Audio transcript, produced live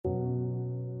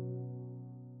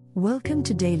Welcome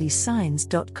to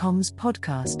DailySigns.com's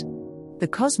podcast. The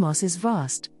cosmos is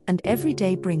vast, and every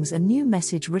day brings a new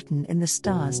message written in the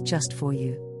stars just for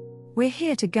you. We're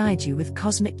here to guide you with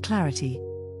cosmic clarity.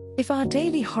 If our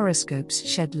daily horoscopes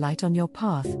shed light on your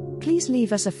path, please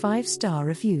leave us a 5-star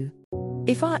review.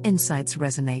 If our insights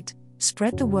resonate,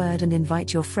 spread the word and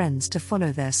invite your friends to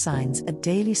follow their signs at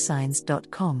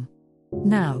DailySigns.com.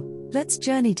 Now, let's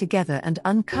journey together and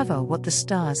uncover what the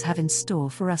stars have in store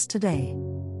for us today.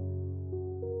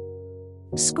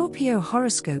 Scorpio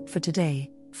horoscope for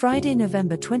today, Friday,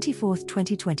 November 24,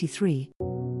 2023.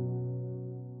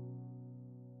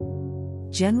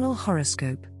 General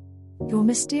horoscope. Your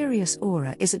mysterious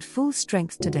aura is at full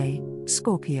strength today,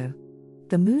 Scorpio.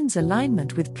 The moon's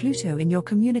alignment with Pluto in your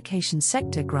communication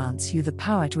sector grants you the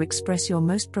power to express your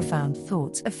most profound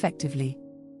thoughts effectively.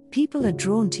 People are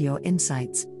drawn to your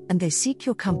insights, and they seek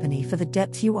your company for the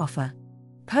depth you offer.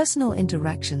 Personal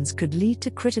interactions could lead to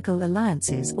critical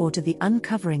alliances or to the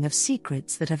uncovering of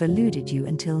secrets that have eluded you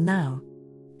until now.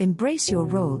 Embrace your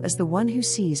role as the one who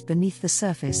sees beneath the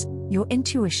surface. Your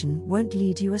intuition won't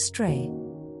lead you astray.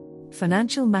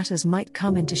 Financial matters might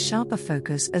come into sharper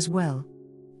focus as well.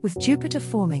 With Jupiter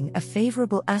forming a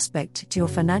favorable aspect to your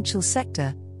financial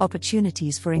sector,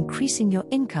 opportunities for increasing your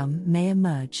income may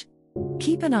emerge.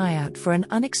 Keep an eye out for an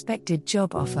unexpected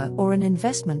job offer or an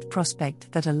investment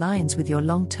prospect that aligns with your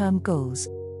long-term goals.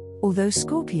 Although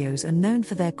Scorpios are known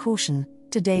for their caution,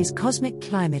 today's cosmic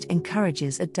climate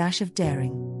encourages a dash of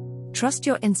daring. Trust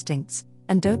your instincts,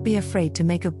 and don't be afraid to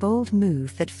make a bold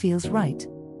move that feels right.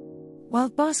 While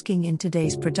basking in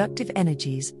today's productive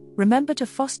energies, remember to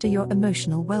foster your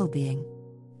emotional well-being.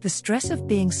 The stress of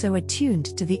being so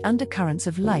attuned to the undercurrents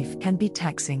of life can be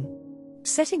taxing.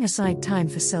 Setting aside time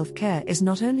for self-care is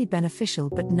not only beneficial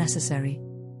but necessary.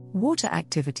 Water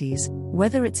activities,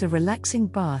 whether it's a relaxing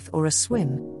bath or a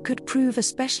swim, could prove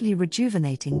especially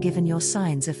rejuvenating given your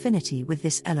sign's affinity with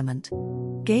this element.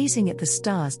 Gazing at the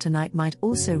stars tonight might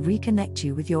also reconnect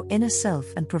you with your inner self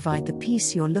and provide the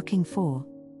peace you're looking for.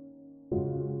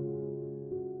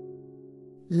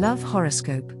 Love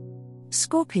horoscope.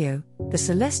 Scorpio, the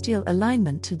celestial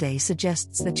alignment today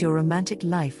suggests that your romantic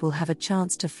life will have a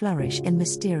chance to flourish in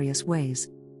mysterious ways.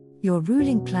 Your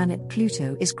ruling planet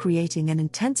Pluto is creating an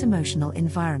intense emotional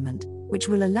environment, which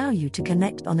will allow you to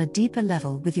connect on a deeper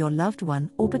level with your loved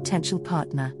one or potential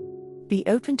partner. Be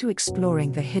open to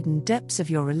exploring the hidden depths of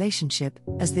your relationship,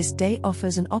 as this day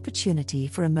offers an opportunity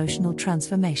for emotional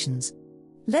transformations.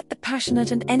 Let the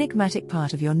passionate and enigmatic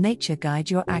part of your nature guide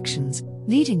your actions,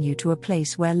 leading you to a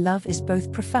place where love is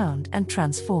both profound and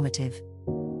transformative.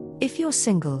 If you're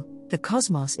single, the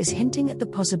cosmos is hinting at the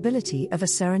possibility of a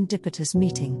serendipitous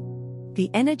meeting.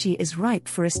 The energy is ripe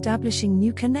for establishing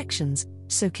new connections,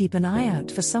 so keep an eye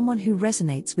out for someone who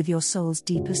resonates with your soul's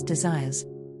deepest desires.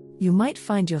 You might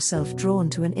find yourself drawn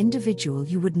to an individual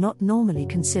you would not normally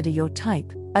consider your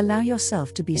type. Allow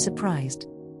yourself to be surprised.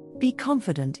 Be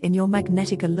confident in your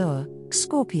magnetic allure,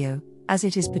 Scorpio, as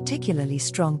it is particularly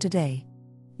strong today.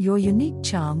 Your unique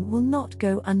charm will not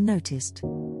go unnoticed.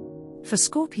 For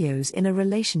Scorpios in a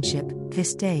relationship,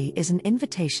 this day is an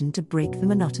invitation to break the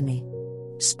monotony.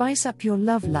 Spice up your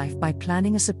love life by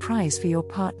planning a surprise for your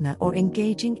partner or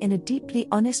engaging in a deeply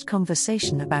honest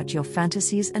conversation about your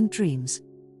fantasies and dreams.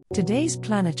 Today's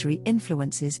planetary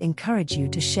influences encourage you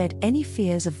to shed any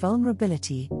fears of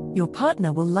vulnerability. Your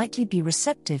partner will likely be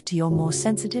receptive to your more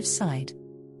sensitive side.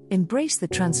 Embrace the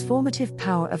transformative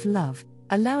power of love,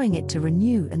 allowing it to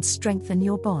renew and strengthen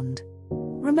your bond.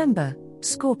 Remember,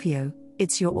 Scorpio,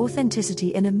 it's your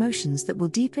authenticity and emotions that will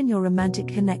deepen your romantic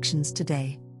connections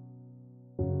today.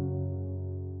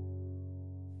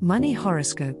 Money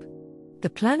horoscope. The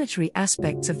planetary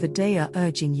aspects of the day are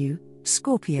urging you,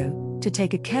 Scorpio, to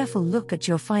take a careful look at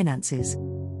your finances.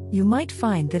 You might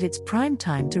find that it's prime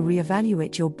time to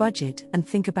reevaluate your budget and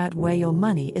think about where your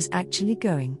money is actually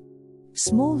going.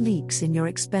 Small leaks in your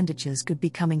expenditures could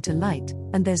be coming to light,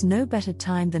 and there's no better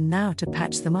time than now to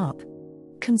patch them up.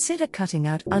 Consider cutting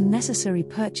out unnecessary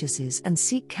purchases and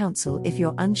seek counsel if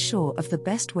you're unsure of the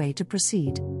best way to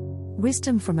proceed.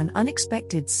 Wisdom from an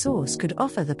unexpected source could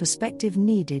offer the perspective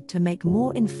needed to make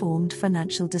more informed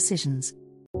financial decisions.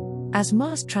 As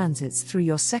Mars transits through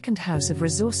your second house of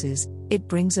resources, it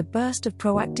brings a burst of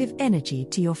proactive energy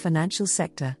to your financial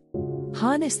sector.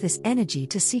 Harness this energy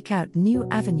to seek out new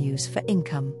avenues for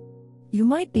income. You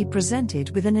might be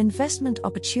presented with an investment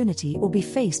opportunity or be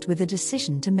faced with a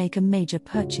decision to make a major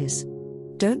purchase.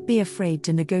 Don't be afraid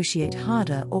to negotiate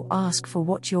harder or ask for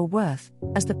what you're worth,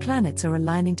 as the planets are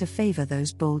aligning to favor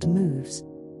those bold moves.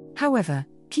 However,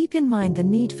 keep in mind the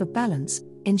need for balance.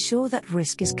 Ensure that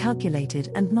risk is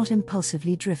calculated and not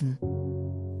impulsively driven.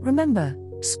 Remember,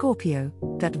 Scorpio,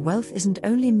 that wealth isn't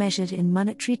only measured in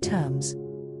monetary terms.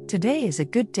 Today is a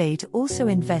good day to also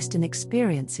invest in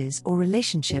experiences or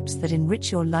relationships that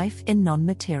enrich your life in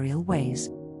non-material ways.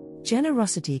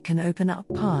 Generosity can open up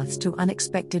paths to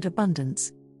unexpected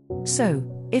abundance. So,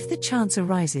 if the chance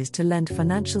arises to lend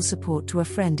financial support to a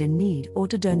friend in need or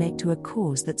to donate to a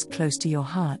cause that's close to your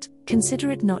heart, consider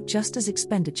it not just as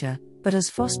expenditure, but as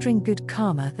fostering good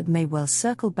karma that may well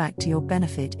circle back to your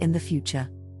benefit in the future.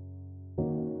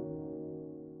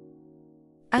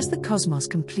 As the cosmos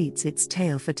completes its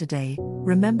tale for today,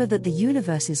 remember that the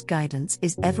universe's guidance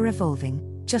is ever evolving,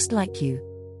 just like you.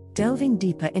 Delving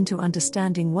deeper into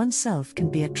understanding oneself can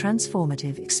be a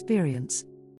transformative experience.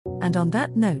 And on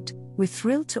that note, we're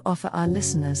thrilled to offer our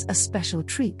listeners a special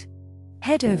treat.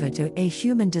 Head over to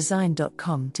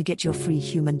ahumandesign.com to get your free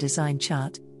human design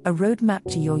chart, a roadmap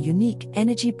to your unique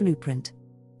energy blueprint.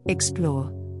 Explore,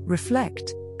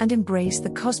 reflect, and embrace the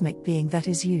cosmic being that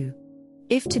is you.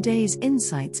 If today's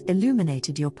insights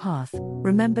illuminated your path,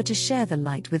 remember to share the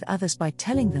light with others by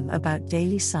telling them about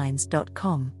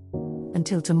dailysigns.com.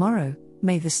 Until tomorrow,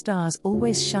 may the stars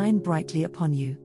always shine brightly upon you.